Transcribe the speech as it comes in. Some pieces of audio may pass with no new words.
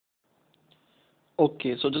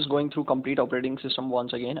Okay, so just going through complete operating system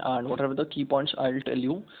once again, and whatever the key points I'll tell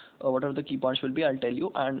you, whatever the key points will be, I'll tell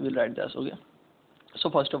you, and we'll write this. Okay. So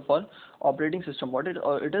first of all, operating system, what it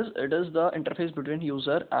is the interface between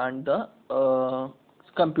user and the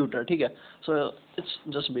computer. ठीक है. So it's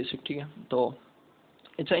just basic. ठीक है. So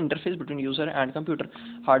it's an interface between user and computer,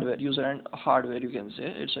 hardware, user and hardware, you can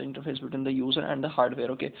say. It's an interface between the user and the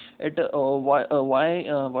hardware. Okay. It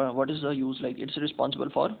what is the use? Like, it's responsible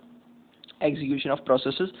for execution of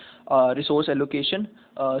processes, resource allocation,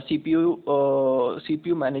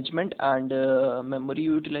 CPU management, and memory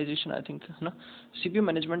utilization, I think. No? CPU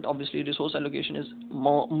management, obviously. Resource allocation is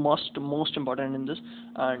most important in this,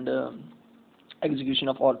 and execution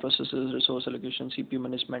of all processes, resource allocation, CPU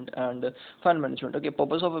management, and file management. Okay,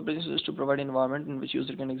 purpose of application is to provide environment in which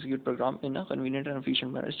user can execute program in a convenient and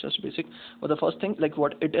efficient manner. It's just basic. But the first thing, like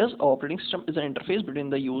what it is, operating system is an interface between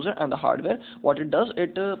the user and the hardware. What it does,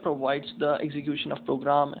 it provides the execution of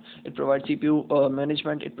program. It provides CPU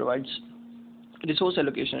management. It provides resource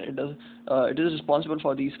allocation. It is responsible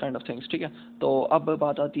for these kind of things. ठीक है. तो अब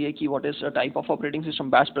बात आती है कि what is type of operating system.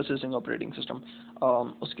 Batch processing operating system.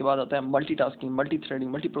 उसके बाद आता है multi tasking, multi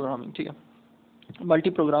threading, multi programming. ठीक है. Multi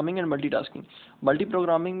programming and multi tasking. Multi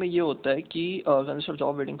programming में ये होता है कि consist of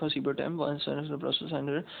job waiting for CPU time once process and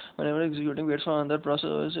whenever executing waits for another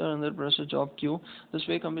process और another process job queue. This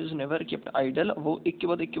way company is never kept idol. वो एक के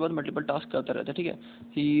बाद मल्टीपल टास्क करता रहता है. ठीक है.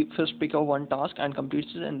 ही first pick up one task and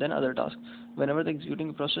completes it and then other task. Whenever the executing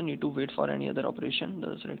process need to wait for any other operation, the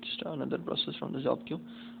select another process from the job queue.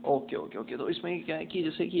 Okay. तो इसमें क्या है कि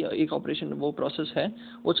जैसे कि एक operation, वो process है,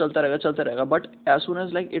 वो चलता रहेगा, but as soon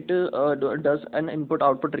as like it does N input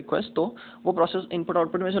output request, तो वो प्रोसेस इनपुट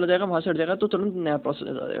आउटपुट में चला जाएगा, वहाँ से हट जाएगा, तो तुरंत नया प्रोसेस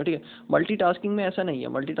आ जाएगा. ठीक है. मल्टीटास्किंग में ऐसा नहीं है.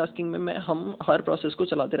 मल्टीटास्किंग में हम हर प्रोसेस को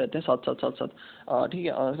चलाते रहते हैं साथ. ठीक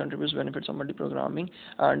है. Contributes benefits of multi programming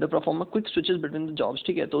and perform quick switches between the jobs.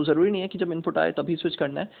 ठीक है. तो ज़रूरी नहीं है कि जब इनपुट आए तभी स्विच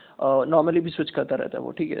करना है. नॉर्मली भी स्विच करता रहता है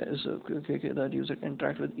वो. ठीक है. That user can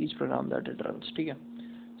interact with each programme that it runs. ठीक है.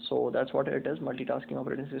 So that's what it is, multitasking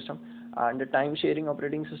operating system. And the time sharing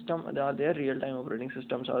operating system, they are there. Real time operating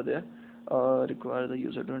systems are there. Require the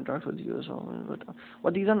user to interact with the user,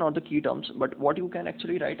 but these are not the key terms. But what you can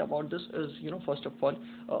actually write about this is, first of all,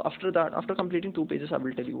 after completing 2 pages, I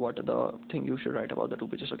will tell you what the thing you should write about the 2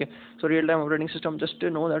 pages. Okay. So real time operating system, just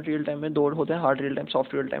to know that real time में दो होते हैं, hard real time,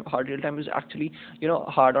 soft real time. Hard real time is actually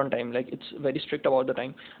hard on time, like it's very strict about the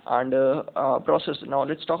time. And process. Now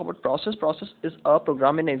let's talk about process. Process is a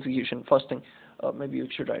program in execution. First thing, maybe you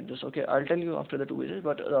should write this. Okay, I'll tell you after the 2 pages.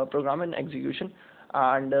 But program in execution.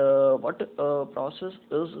 And what process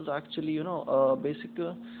is actually, basic.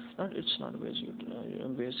 It's not basic.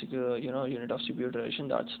 Basic, unit of CPU utilization.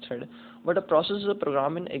 That's thread. But a process is a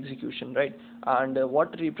program in execution, right? And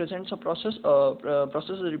what represents a process?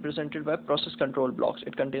 Process is represented by process control blocks.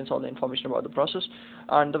 It contains all the information about the process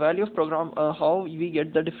and the value of program. How we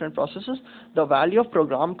get the different processes? The value of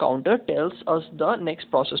program counter tells us the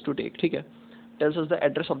next process to take. ठीक है. Tells us the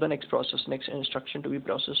address of the next process, next instruction to be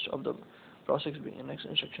processed of the process being next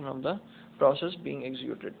instruction of the process being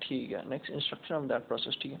executed. ठीक है. Next instruction of that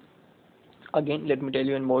process. ठीक है. Again, let me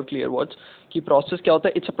tell you in more clear words कि process क्या होता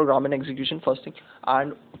है. It's a program in execution, first thing.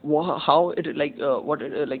 And how it like what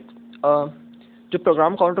it like जो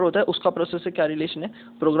program counter होता है उसका प्रोसेस से क्या रिलेशन है.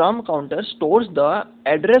 Program counter stores the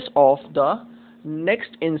address of the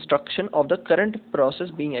next instruction of the current process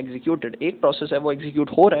being executed. एक process है, वो एग्जीक्यूट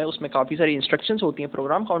हो रहा है, उसमें काफ़ी सारी इंस्ट्रक्शंस होती हैं.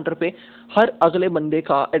 प्रोग्राम काउंटर पे हर अगले बंदे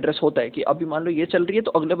का एड्रेस होता है कि अभी मान लो ये चल रही है,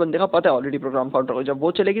 तो अगले बंदे का पता है ऑलरेडी प्रोग्राम काउंटर को. जब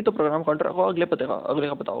वो चलेगी तो प्रोग्राम काउंटर को अगले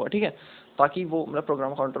का पता होगा. ठीक है. ताकि वो मतलब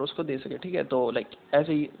प्रोग्राम काउंटर उसको दे सके. ठीक है. तो लाइक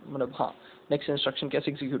ऐसे ही मतलब हाँ, नेक्स्ट इंस्ट्रक्शन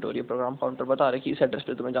कैसे एग्जीक्यूट हो रही है, प्रोग्राम काउंटर बता रहे कि इस एड्रेस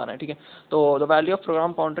पे तुम्हें जाना है. ठीक है. तो the value of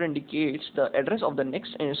program counter indicates the address of the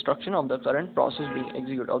next instruction of the current process being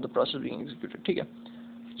executed. ठीक है.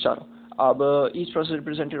 चलो, अब each process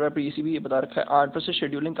represented by PCB ये बता रखा है. आर्ट प्रोसेस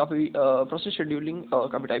शेड्यूलिंग काफ़ी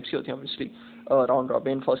टाइप्स की होती है obviously. Round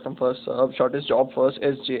robin, first come first serve, shortest job first,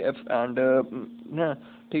 SJF and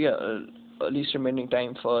ठीक है, least remaining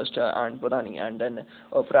time first and पता नहीं, and then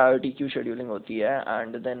priority queue scheduling होती है,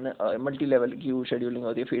 and then multi level queue scheduling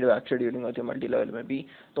होती है, फीडबैक शेड्यूलिंग होती है मल्टी लेवल में भी.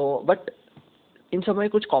 तो बट इन सब में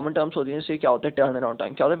कुछ कॉमन टर्म्स होती हैं. जैसे क्या होता है टर्न अराउंड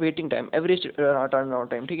टाइम, क्या होता है waiting time, average turn around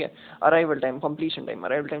time. ठीक है. Arrival time, completion time,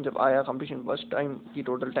 arrival time जब आया, कंप्लीशन बस टाइम की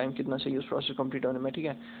टोटल टाइम कितना चाहिए उस प्रोसेस कंप्लीट होने में. ठीक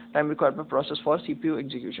है. Time required by process for CPU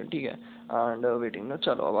execution. ठीक है. And waiting.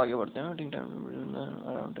 चलो अब आगे बढ़ते हैं. वेटिंग टाइम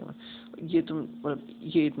अराउंड टाइम, ये तुम मतलब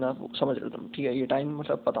ये इतना समझ रहे हो तुम. ठीक है. ये टाइम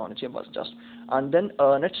मतलब पता होना चाहिए बस just. And then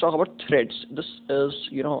let's talk about threads. This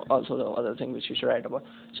is also the other thing which you should write about.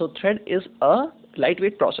 So thread is a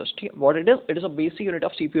lightweight process. ठीक है. what it is a basic unit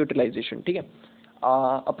of CPU utilization. ठीक है.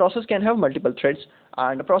 A process can have multiple threads,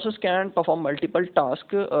 and a process can perform multiple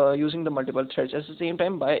tasks using the multiple threads at the same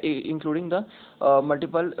time by including the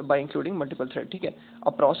including multiple thread. ठीक है.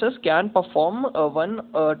 A process can perform one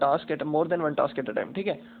task at more than one task at a time. ठीक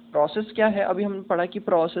है. Process क्या है, अभी हमने पढ़ा कि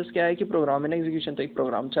प्रोसेस क्या है कि प्रोग्राम इन एग्जीक्यूशन, तो एक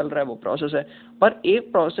प्रोग्राम चल रहा है वो प्रोसेस है, पर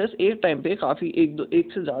एक प्रोसेस एक टाइम पे काफ़ी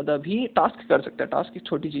एक से ज़्यादा भी टास्क कर सकता है. टास्क एक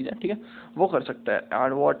छोटी चीज़ है, ठीक है, वो कर सकता है.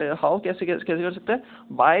 एंड व्हाट हाउ कैसे कैसे कैसे कर सकता है,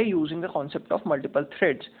 by using the concept of multiple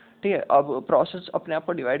threads. ठीक है. अब प्रोसेस अपने आप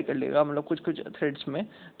को डिवाइड कर लेगा, मतलब कुछ कुछ थ्रेड्स में,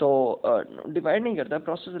 तो डिवाइड नहीं करता.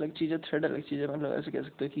 प्रोसेस अलग चीज़ है, थ्रेड अलग चीज़ है. मतलब ऐसे कह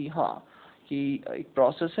सकते हो कि हाँ, कि एक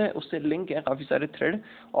प्रोसेस है, उससे लिंक है काफ़ी सारे थ्रेड,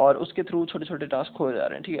 और उसके थ्रू छोटे छोटे टास्क हो जा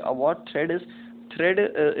रहे हैं. ठीक है. अब what thread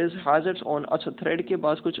is has its own. अच्छा, थ्रेड के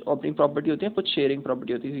पास कुछ अपनी प्रॉपर्टी होती है, कुछ शेयरिंग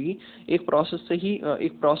प्रॉपर्टी होती है, क्योंकि एक प्रोसेस से ही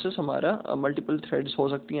एक प्रोसेस हमारा मल्टीपल थ्रेड्स हो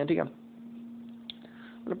सकती हैं. ठीक है.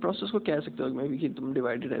 मतलब प्रोसेस को कह सकते हो मे बी कि तुम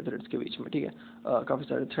डिवाइडेड है थ्रेड्स के बीच में. ठीक है. काफ़ी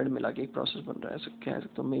सारे थ्रेड मिला के एक प्रोसेस बन रहा है, ऐसे कह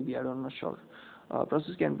सकते हो may be. I don't not sure.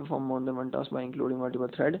 Process can perform more than one task by including multiple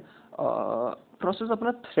thread. Process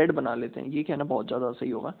अपना थ्रेड बना लेते हैं, ये कहना बहुत ज़्यादा सही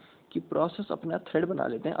होगा कि प्रोसेस अपना थ्रेड बना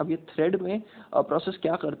लेते हैं. अब ये थ्रेड में प्रोसेस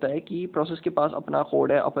क्या करता है कि प्रोसेस के पास अपना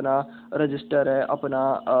कोड है, अपना रजिस्टर है, अपना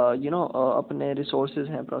अपने रिसोर्सेज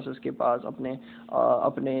हैं प्रोसेस के पास,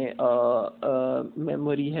 अपने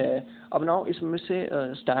मेमोरी है. अब ना इसमें से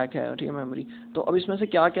स्टैक है, ठीक है, मेमोरी. तो अब इसमें से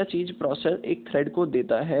क्या क्या चीज़ प्रोसेस एक थ्रेड को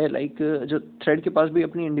देता है, लाइक जो थ्रेड के पास भी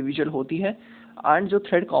अपनी इंडिविजुअल होती है एंड जो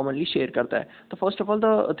थ्रेड कॉमनली शेयर करता है. तो first of all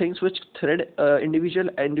the things which thread individual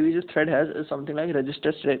thread has something like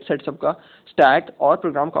register, set सबका, स्टैक और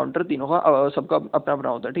प्रोग्राम काउंटर, तीनों का सबका अपना अपना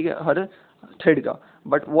होता है. ठीक है, हर थ्रेड का.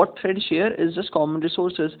 But what thread share is just common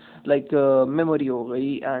resources, like memory हो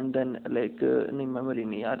गई, एंड देन लाइक नहीं, मेमोरी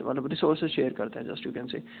नहीं यार, मतलब रिसोर्सेज शेयर करते हैं, just you can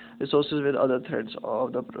say resources with other threads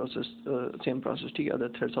of the process, same process. ठीक है, other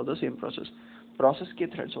threads of the same process. Process के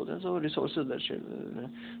थ्रेड्स होते हैं, सो resources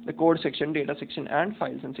the code section, data section and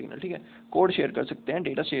files and signal. ठीक है. Code share कर सकते हैं,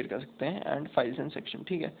 डेटा शेयर कर सकते हैं, एंड फाइल्स एंड सेक्शन.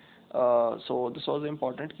 ठीक है. सो दिस वाज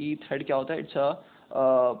इम्पॉर्टेंट कि थ्रेड क्या होता है. It's a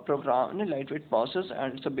program in a lightweight process,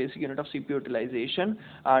 and it's a basic unit of CPU utilization.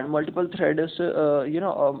 And multiple thread is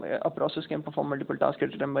a process can perform multiple tasks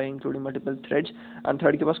at a time by including multiple threads. And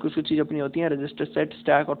thread के पास कुछ कुछ चीज़ अपनी होती हैं, register, set,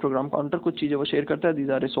 stack और program counter, कुछ चीज़ें वो शेयर करता है.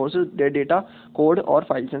 These are resources, data, code और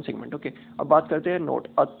फाइल्स एंड सेगमेंट. ओके, अब बात करते हैं नोट.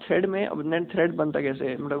 अब थ्रेड में अब थ्रेड बनता कैसे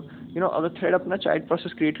है, मतलब अगर थ्रेड अपना चाइल्ड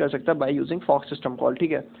प्रोसेस क्रिएट कर सकता है by using fox system call.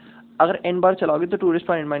 ठीक है. अगर n बार चलाओगे तो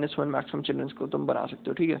 2n-1 मैक्सिमम चिल्ड्रंस को तुम बना सकते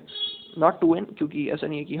हो. ठीक है, नॉट 2n, क्योंकि ऐसा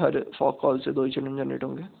नहीं है कि हर फॉक कॉल से 2 ही चिल्ड्रन जनरेट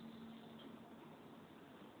होंगे.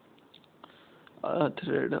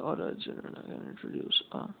 थ्रेड और introduce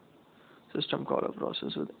system call of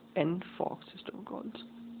process with n Fock system calls.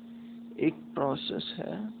 एक प्रोसेस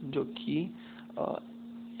है जो कि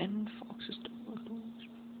n Fock system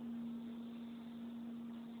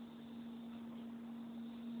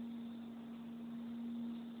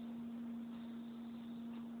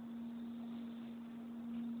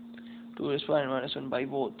 2n-1 by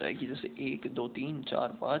वो होता है कि जैसे 1 2 3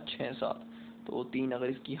 4 5 6 7, तो 3 अगर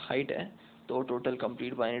इसकी हाइट है तो टोटल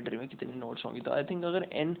कंप्लीट बाइनरी में कितने नोड्स होंगे. तो आई थिंक अगर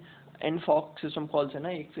n फॉक सिस्टम कॉल्स है ना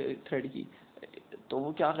एक थ्रेड की, तो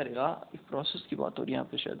वो क्या करेगा, एक प्रोसेस की बात हो रही है यहाँ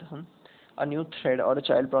पे शायद. हम अ न्यू थ्रेड और a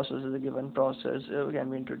child process is a given process can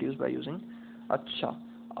be introduce by using. अच्छा,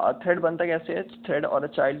 थ्रेड बनता कैसे है. थ्रेड और a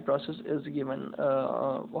child process is given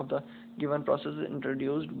of the given process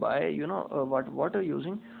introduced by what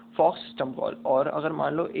using fox system call. और अगर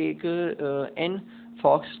मान लो एक n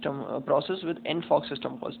fox system process with n fox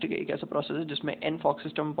system calls. ठीक है, एक ऐसा प्रोसेस है जिसमें n fox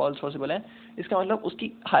system calls possible है. इसका मतलब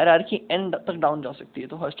उसकी हायरार्की n तक डाउन जा सकती है,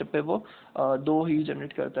 तो हर स्टेप पे वो 2 ही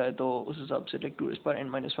जनरेट करता है, तो उस हिसाब से लाइक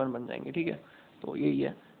 2n-1 बन जाएंगे. ठीक है, तो यही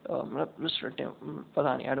है. मतलब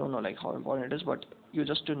पता नहीं, I don't know like how important it is, but you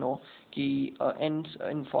just to know कि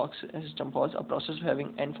n fox system calls, a process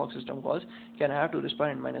having n fox system calls can have 2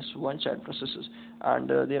 n-1 child processes.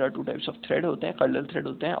 And there are two types of thread होते हैं, kernel thread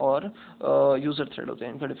होते हैं और user thread होते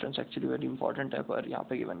हैं. इनका difference actually very important है, पर यहाँ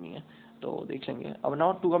पे गिवन नहीं है, तो देख लेंगे. अब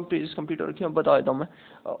नाउ 2 पेजेस कंप्लीट हो रखी है. अब बता देता हूँ मैं.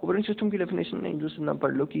 ऑपरेटिंग सिस्टम की डेफिनेशन नहीं जैसे ना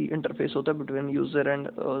पढ़ लो कि इंटरफेस होता है बिटवीन यूजर एंड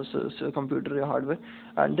कंप्यूटर या हार्डवेयर.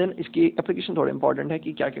 एंड देन इसकी एप्लीकेशन थोड़ा इंपॉर्टेंट है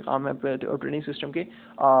कि क्या क्या काम है ऑपरेटिंग सिस्टम के.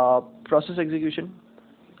 Process execution,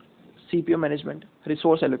 CPU management,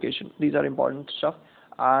 resource allocation, these are important stuff.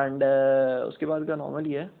 And उसके बाद का नॉर्मल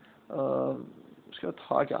ही है. उसके बाद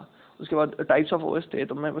था क्या, उसके बाद टाइप्स ऑफ ओएस थे,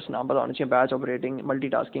 तो मैं बस नाम बताना चाहिए, batch operating,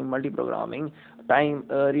 multitasking, multi programming, time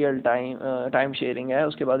real time, time sharing है,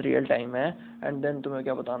 उसके बाद रियल टाइम है, एंड देन तुम्हें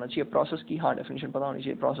क्या बताना चाहिए, प्रोसेस की हाँ डेफिनेशन पता होनी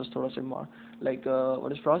चाहिए। प्रोसेस थोड़ा सा like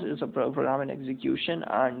what is process, is a programme and execution,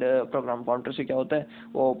 and program counter से क्या होता है,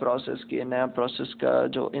 वो प्रोसेस के नया प्रोसेस का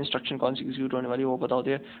जो इंस्ट्रक्शन कौन सी एग्जीक्यूट होने वाली है वो पता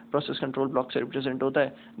होती है, प्रोसेस कंट्रोल ब्लॉक से रिप्रेजेंट होता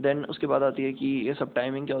है। देन उसके बाद आती है कि ये सब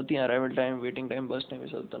टाइमिंग क्या होती है, अराइवल टाइम, वेटिंग टाइम, बस टाइम, ये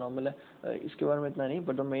सब तो नॉर्मल है, इसके बारे में इतना नहीं।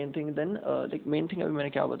 But the main thing then like main thing अभी मैंने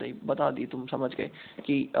क्या बता दी, तुम समझ गए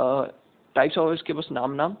कि टाइप्स ऑफ इसके बस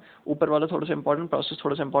नाम ऊपर वाला थोड़ा सा इंपॉर्टेंट, प्रोसेस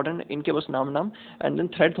थोड़ा सा इंपॉर्टेंट, इनके बस नाम एंड देन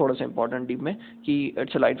थ्रेड थोड़ा सा इंपॉर्टेंट डीप में, कि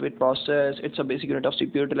it's a light weight process, it's a basic unit of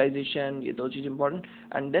CPU utilisation, ये दो चीज़ इंपॉर्टेंट।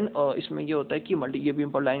 एंड देन इसमें ये होता है कि ये भी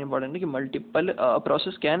लाइन इंपॉर्टेंट है कि multiple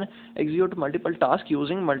process can execute multiple task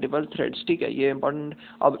using multiple threads, ठीक है, ये इंपॉर्टेंट।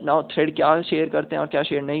 अब नाउ थ्रेड क्या शेयर करते हैं और क्या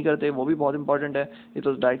शेयर नहीं करते वो भी बहुत इंपॉर्टेंट है, ये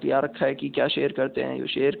तो डायरेक्टली आ रखा है कि क्या शेयर करते हैं, ये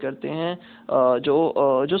शेयर करते हैं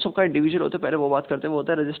जो सबका इंडिविजुअल होता है, पहले वो बात करते हैं, वो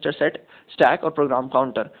होता है रजिस्टर सेट, स्टैक और प्रोग्राम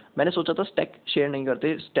काउंटर। मैंने सोचा था स्टैक शेयर नहीं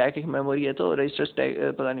करते, स्टैक एक मेमोरी है तो रजिस्टर स्टैक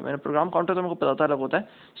पता नहीं, मैंने प्रोग्राम काउंटर तो मेरे को पता था अलग होता है,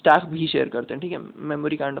 स्टैक भी शेयर करते हैं, ठीक है,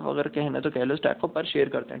 मेमोरी काइंड ऑफ अगर कहना तो कह लो स्टैक को, पर शेयर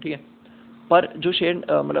करते हैं, ठीक है। पर जो शेयर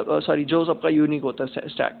मतलब सॉरी जो सबका यूनिक होता है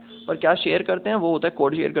स्टैक, पर क्या शेयर करते हैं वो होता है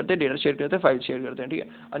कोड शेयर करते हैं, डेटा शेयर करते हैं, फाइल शेयर करते हैं, ठीक है।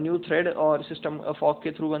 अ न्यू थ्रेड और सिस्टम फॉक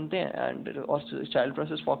के थ्रू बनते हैं, एंड और चाइल्ड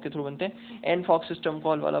प्रोसेस फॉक के थ्रू बनते हैं। एन फॉक सिस्टम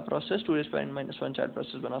कॉल वाला प्रोसेस 2n-1 चाइल्ड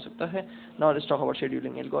प्रोसेस बना सकता है। Now let's talk about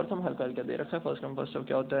scheduling algorithm, हल्का हल्का दे रखा है, फर्स्ट कम फर्स्ट सर्व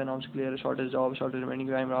क्या होता है, नाम से क्लियर है, shortage job, shortage remaining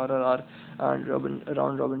time, RRR, and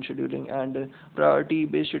round robin scheduling, and priority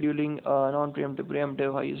based scheduling, non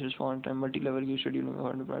pre-emptive, highest response time, multi level queue scheduling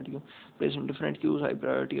according to priority, place in different cues, high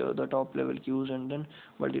priority और the top level cues, and then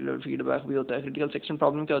multi level feedback भी होता है। Critical section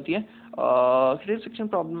problem क्या होती है, critical section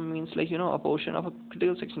problem means like a portion of a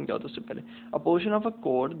critical section क्या होता है, उससे पहले अ portion of a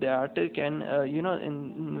code that can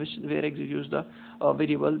in which where executes the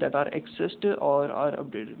variable that are accessed और are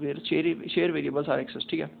updated, where share variables are accessed,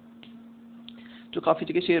 ठीक है, जो काफ़ी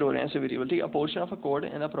जगह शेयर हो रहे हैं ऐसे वेरिएबल, ठीक है। अ portion of a code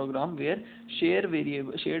in a programme where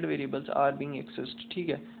shared variables are being accessed, ठीक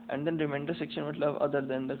है। एंड देन रिमाइंडर सेक्शन मतलब other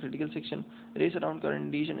than the critical section, race around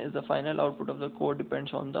condition is the final output of the code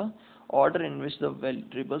depends on the order in which the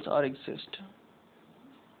variables are accessed.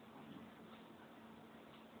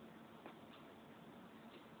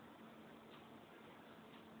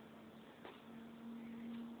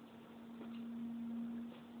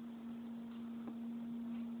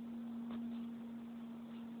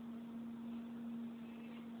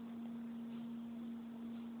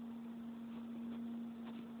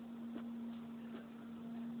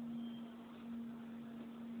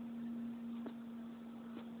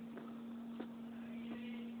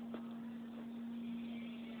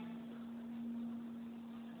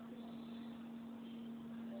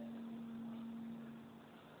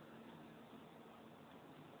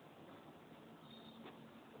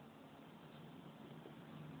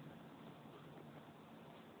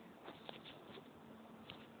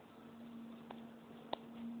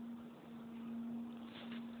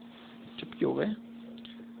 चुपके हो गए,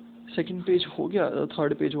 second page हो गया,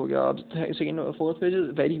 third page हो गया, अब second fourth page is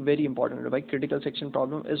very very important भाई, critical section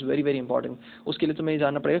problem is very very important. उसके लिए तुम्हें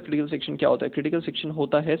जानना पड़ेगा क्रिटिकल सेक्शन क्या होता है। क्रिटिकल सेक्शन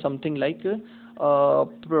होता है something like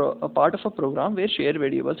part of a programme where share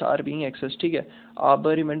variables are being access, ठीक है। अब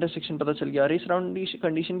रिमाइंडर सेक्शन पता चल गया। रेस अराउंड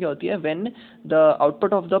कंडीशन क्या होती है, when the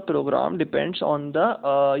output of the programme depends on the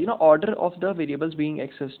order of the variables being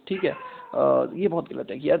access, ठीक है। ये बहुत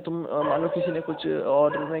गलत है कि यार तुम मान लो किसी ने कुछ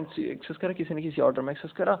ऑर्डर में एक्सेस करा, किसी ने किसी ऑर्डर में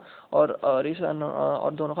एक्सेस करा, और रेस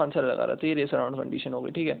और दोनों का आंसर लगा रहा था, ये रेस अराउंड कंडीशन हो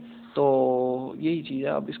गई, ठीक है। तो यही चीज़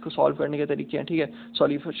है। अब इसको सॉल्व करने के तरीके हैं, ठीक है।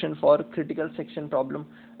 Solution for critical section problem,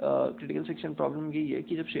 critical section problem यही है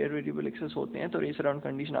कि जब शेयर वेरिएबल एक्सेस होते हैं तो रेस अराउंड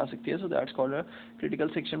कंडीशन आ सकती है, so that's called critical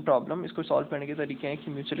section problem. इसको सॉल्व करने के तरीके हैं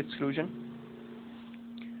कि म्यूचुअल एक्सक्लूजन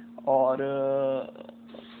और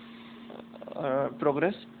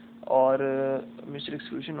प्रोग्रेस, और म्यूचुअल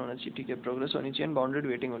एक्सक्लूजन होना चाहिए, ठीक है, प्रोग्रेस होनी चाहिए, बाउंडेड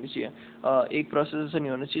वेटिंग होनी चाहिए। एक प्रोसेस ऐसा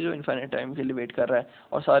नहीं होना चाहिए जो इनफाइनाइट टाइम के लिए वेट कर रहा है,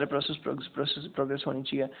 और सारे प्रोसेस प्रोग्रेस होनी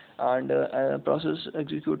चाहिए। And process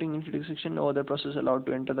executing in critical section, no other process allowed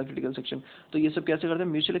to enter the critical section. तो ये सब कैसे करते हैं,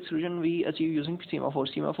 mutual exclusion we achieve using semaphore.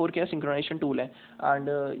 Semaphore क्या है, सिंक्रोनाइजेशन टूल है, एंड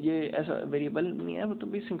ये ऐसा वेरिएबल नहीं है, वो तो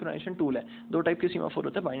भी सिंक्रोनाइजेशन टूल है। दो टाइप के सीमाफोर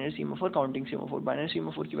होता है, binary semaphore, counting semaphore. Binary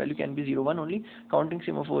semaphore की value can be 0 1 only, counting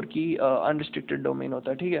semaphore की अनरिस्ट्रिक्टेड डोमेन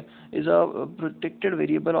होता है, ठीक है। is a protected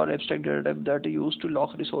variable or abstract data type that is used to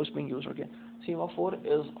lock resource being used, okay. Semaphore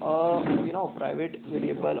is a private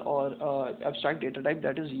variable or abstract data type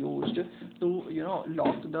that is used to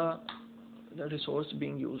lock the resource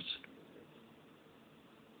being used.